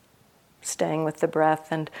breath, staying with the breath,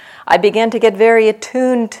 and I began to get very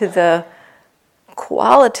attuned to the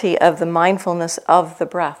quality of the mindfulness of the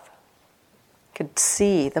breath. I could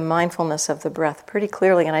see the mindfulness of the breath pretty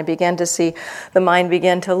clearly, and I began to see the mind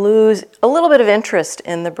begin to lose a little bit of interest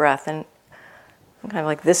in the breath, and kind of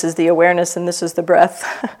like this is the awareness and this is the breath.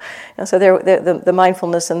 And so the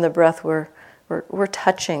mindfulness and the breath were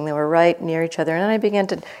touching, they were right near each other, and then I began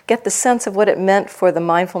to get the sense of what it meant for the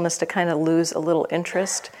mindfulness to kind of lose a little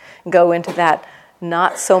interest, go into that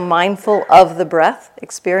not so mindful of the breath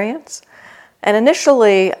experience. And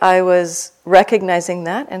initially I was recognizing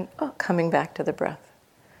that and coming back to the breath.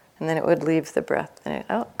 And then it would leave the breath and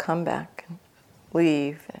come back and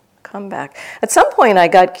leave and come back. At some point I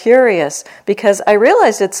got curious because I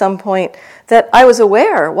realized at some point that I was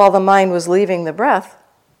aware while the mind was leaving the breath.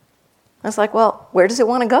 I was like, well, where does it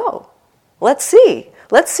want to go? Let's see.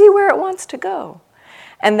 Let's see where it wants to go.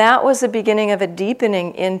 And that was the beginning of a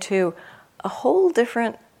deepening into a whole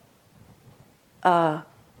different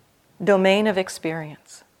domain of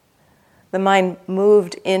experience. The mind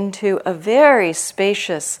moved into a very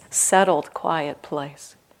spacious, settled, quiet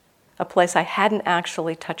place. A place I hadn't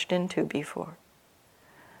actually touched into before.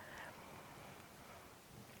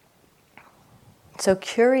 So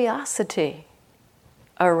curiosity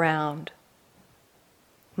around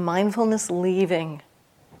mindfulness leaving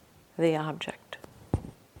the object.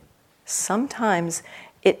 Sometimes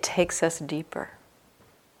it takes us deeper.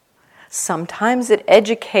 Sometimes it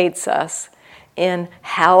educates us in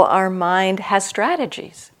how our mind has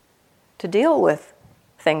strategies to deal with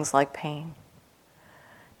things like pain.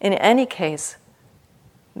 In any case,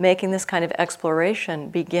 making this kind of exploration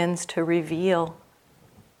begins to reveal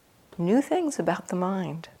new things about the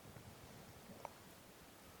mind.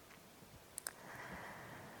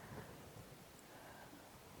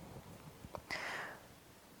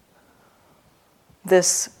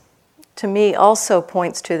 This, to me, also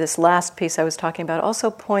points to this last piece I was talking about, also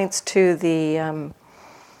points to the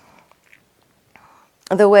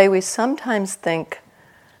way we sometimes think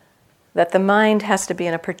that the mind has to be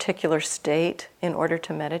in a particular state in order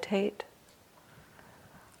to meditate.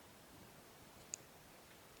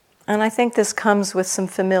 And I think this comes with some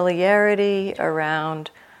familiarity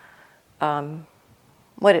around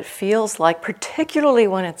what it feels like, particularly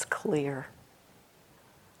when it's clear.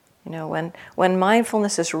 You know, when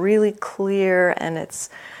mindfulness is really clear and it's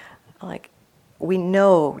like we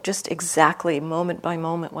know just exactly moment by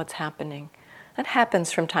moment what's happening. That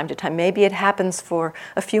happens from time to time. Maybe it happens for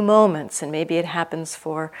a few moments and maybe it happens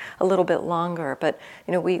for a little bit longer. But,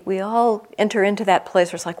 you know, we all enter into that place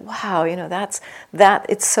where it's like, wow, you know,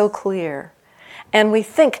 it's so clear. And we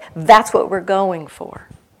think that's what we're going for.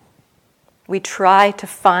 We try to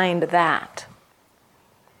find that.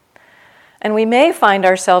 And we may find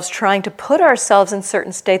ourselves trying to put ourselves in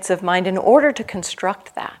certain states of mind in order to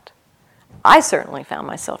construct that. I certainly found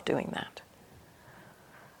myself doing that.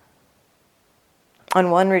 On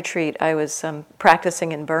one retreat, I was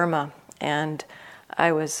practicing in Burma, and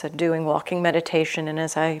I was doing walking meditation, and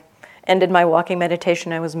as I ended my walking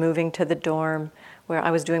meditation, I was moving to the dorm where I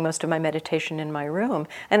was doing most of my meditation in my room.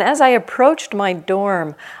 And as I approached my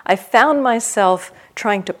dorm, I found myself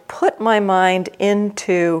trying to put my mind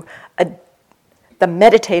into the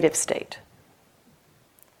meditative state.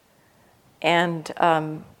 And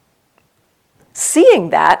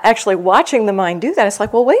seeing that, actually watching the mind do that, it's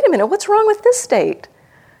like, well, wait a minute, what's wrong with this state?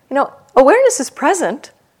 You know, awareness is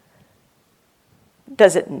present.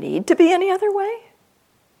 Does it need to be any other way?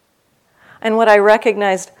 And what I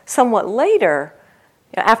recognized somewhat later,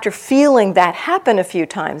 after feeling that happen a few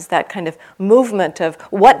times, that kind of movement of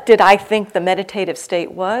what did I think the meditative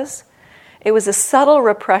state was, it was a subtle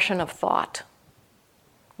repression of thought.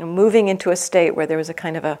 You know, moving into a state where there was a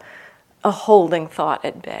kind of a holding thought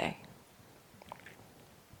at bay.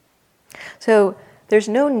 So there's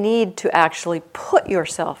no need to actually put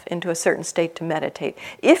yourself into a certain state to meditate.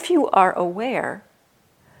 If you are aware,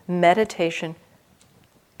 meditation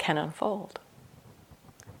can unfold.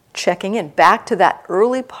 Checking in, back to that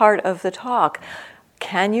early part of the talk,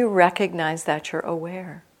 can you recognize that you're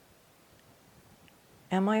aware?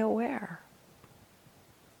 Am I aware?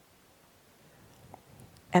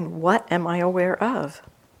 And what am I aware of?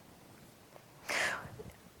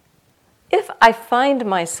 If I find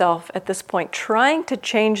myself at this point trying to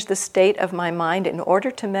change the state of my mind in order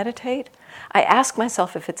to meditate, I ask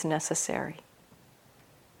myself if it's necessary.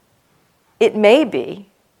 It may be.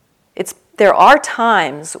 There are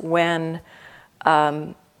times when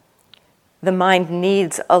the mind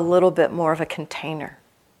needs a little bit more of a container,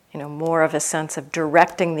 more of a sense of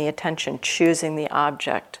directing the attention, choosing the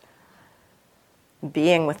object,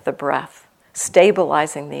 being with the breath,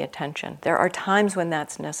 stabilizing the attention. There are times when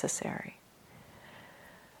that's necessary.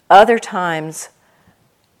 Other times,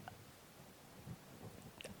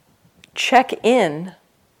 check in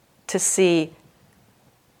to see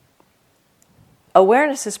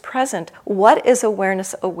awareness is present. What is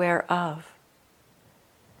awareness aware of?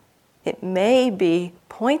 It may be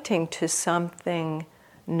pointing to something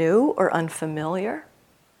new or unfamiliar.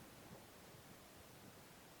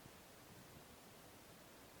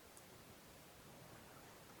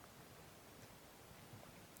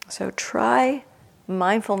 So try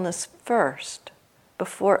mindfulness first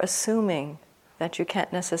before assuming that you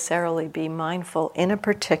can't necessarily be mindful in a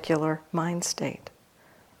particular mind state.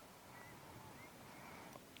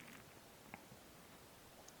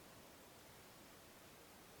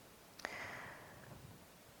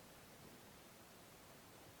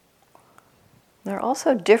 There are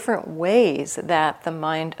also different ways that the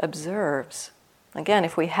mind observes. Again,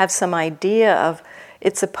 if we have some idea of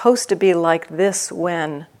it's supposed to be like this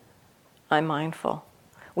when I'm mindful,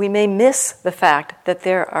 we may miss the fact that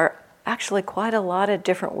there are actually quite a lot of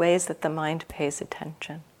different ways that the mind pays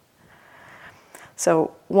attention.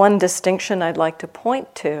 So one distinction I'd like to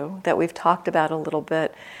point to that we've talked about a little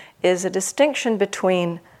bit is a distinction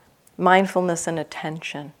between mindfulness and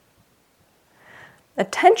attention.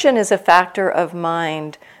 Attention is a factor of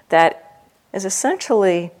mind that is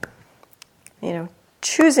essentially,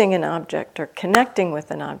 choosing an object or connecting with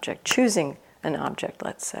an object, choosing an object,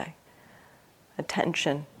 let's say.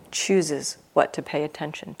 Attention chooses what to pay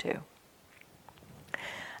attention to.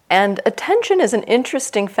 And attention is an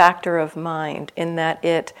interesting factor of mind in that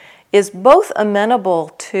it is both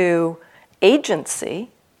amenable to agency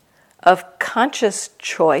of conscious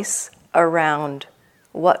choice around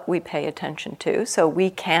what we pay attention to. So we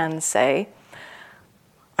can say,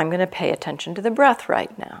 I'm going to pay attention to the breath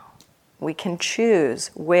right now. We can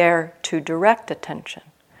choose where to direct attention.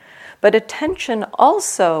 But attention's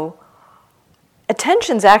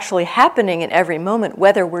actually happening in every moment,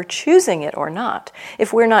 whether we're choosing it or not.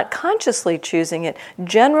 If we're not consciously choosing it,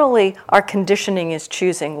 generally our conditioning is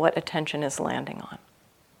choosing what attention is landing on.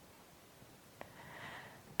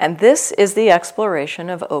 And this is the exploration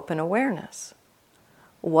of open awareness.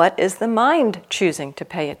 What is the mind choosing to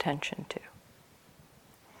pay attention to?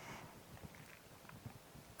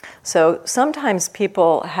 So sometimes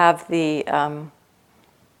people have the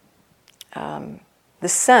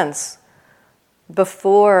sense,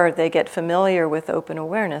 before they get familiar with open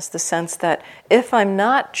awareness, the sense that if I'm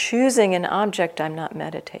not choosing an object, I'm not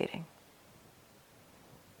meditating.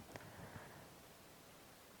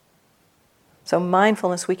 So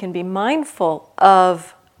mindfulness, we can be mindful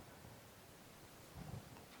of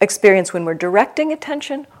experience when we're directing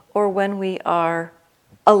attention or when we are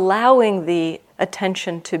allowing the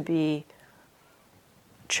attention to be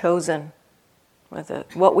chosen,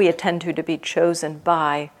 what we attend to be chosen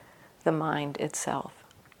by the mind itself.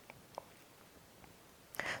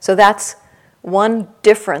 So that's one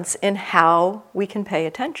difference in how we can pay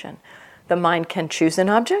attention. The mind can choose an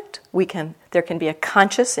object. There can be a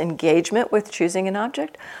conscious engagement with choosing an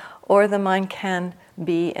object, or the mind can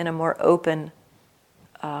be in a more open,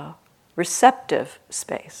 receptive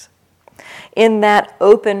space. In that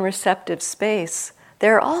open, receptive space,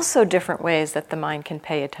 there are also different ways that the mind can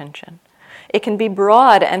pay attention. It can be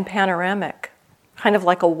broad and panoramic, kind of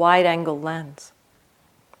like a wide-angle lens.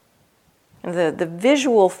 The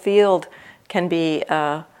visual field can be,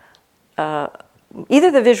 either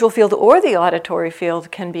the visual field or the auditory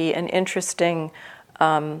field can be an interesting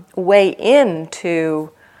way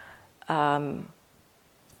into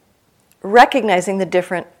recognizing the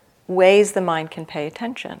different ways the mind can pay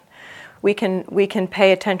attention. We can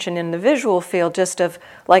pay attention in the visual field just of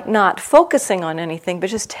like not focusing on anything,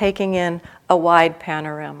 but just taking in a wide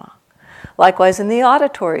panorama. Likewise, in the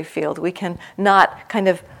auditory field, we can not kind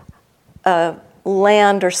of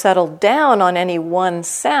land or settle down on any one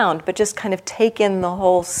sound, but just kind of take in the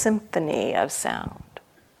whole symphony of sound.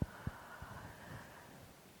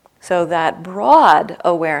 So that broad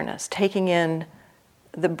awareness, taking in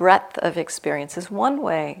the breadth of experience, is one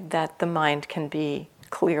way that the mind can be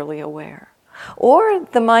clearly aware. Or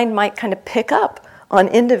the mind might kind of pick up on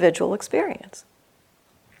individual experience.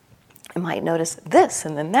 It might notice this,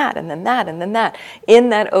 and then that, and then that, and then that. In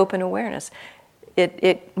that open awareness,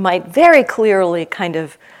 it might very clearly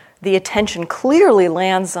the attention clearly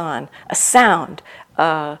lands on a sound,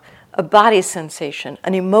 a body sensation,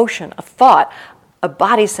 an emotion, a thought, a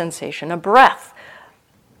body sensation, a breath.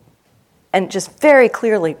 And just very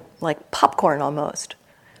clearly like popcorn almost.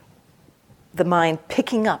 The mind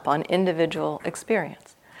picking up on individual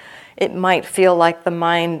experience. It might feel like the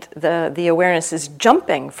mind, the awareness is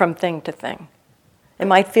jumping from thing to thing. It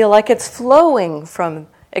might feel like it's flowing from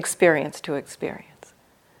experience to experience.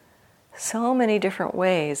 So many different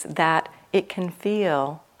ways that it can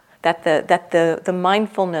feel that the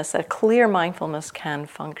mindfulness, a clear mindfulness can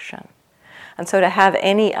function. And so to have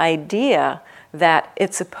any idea that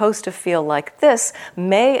it's supposed to feel like this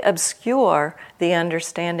may obscure the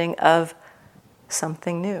understanding of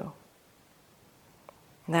something new.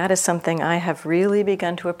 That is something I have really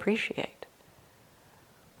begun to appreciate.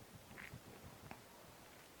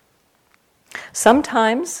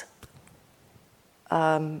 Sometimes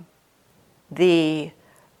the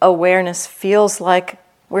awareness feels like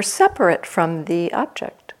we're separate from the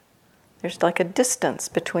object. There's like a distance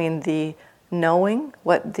between the knowing,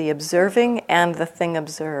 what the observing, and the thing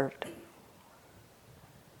observed.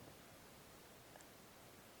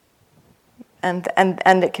 And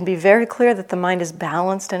it can be very clear that the mind is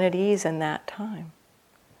balanced and at ease in that time.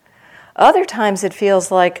 Other times it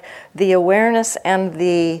feels like the awareness and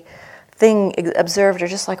the thing observed are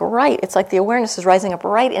just like right. It's like the awareness is rising up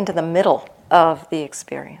right into the middle of the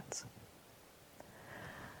experience.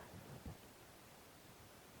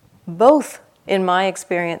 Both, in my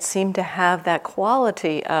experience, seem to have that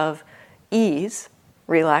quality of ease,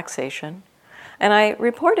 relaxation. And I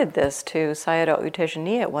reported this to Sayadaw U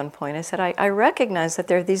Tejani at one point. I said, I recognize that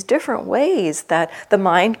there are these different ways that the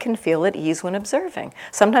mind can feel at ease when observing.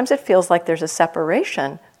 Sometimes it feels like there's a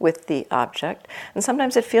separation with the object, and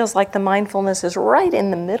sometimes it feels like the mindfulness is right in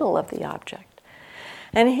the middle of the object.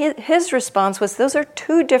 And his response was, those are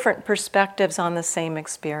two different perspectives on the same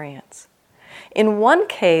experience. In one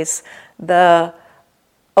case, the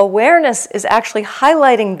awareness is actually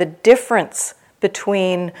highlighting the difference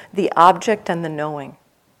between the object and the knowing.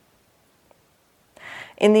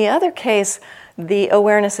 In the other case, the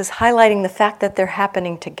awareness is highlighting the fact that they're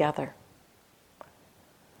happening together.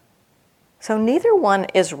 So neither one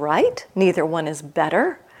is right, neither one is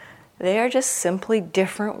better. They are just simply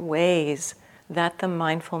different ways that the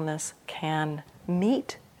mindfulness can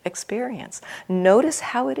meet experience. Notice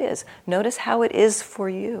how it is. Notice how it is for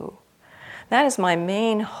you. That is my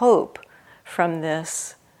main hope from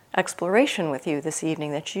this exploration with you this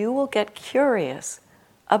evening, that you will get curious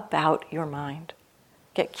about your mind.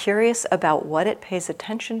 Get curious about what it pays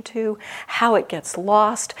attention to, how it gets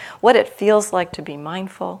lost, what it feels like to be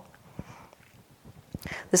mindful.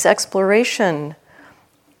 This exploration,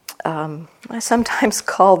 I sometimes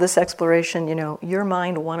call this exploration, your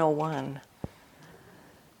mind 101.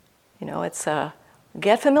 It's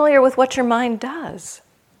get familiar with what your mind does.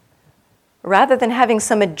 Rather than having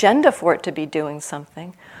some agenda for it to be doing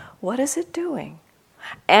something, what is it doing?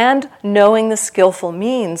 And knowing the skillful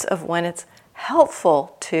means of when it's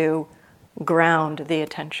helpful to ground the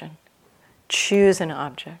attention. Choose an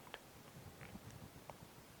object.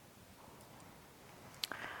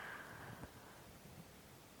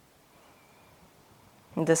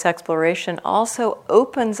 This exploration also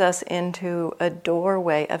opens us into a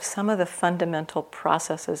doorway of some of the fundamental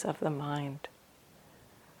processes of the mind,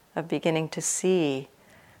 of beginning to see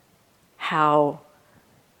how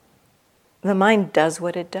the mind does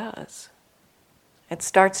what it does. It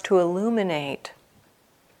starts to illuminate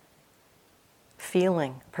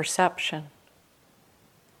feeling, perception,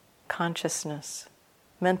 consciousness,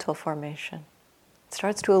 mental formation. It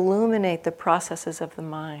starts to illuminate the processes of the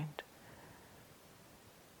mind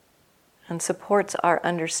and supports our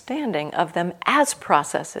understanding of them as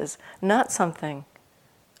processes, not something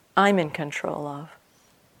I'm in control of,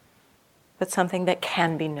 but something that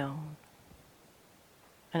can be known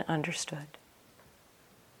and understood.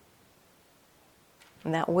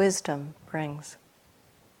 And that wisdom brings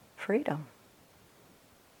freedom.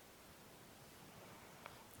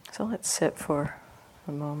 So let's sit for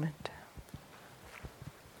a moment.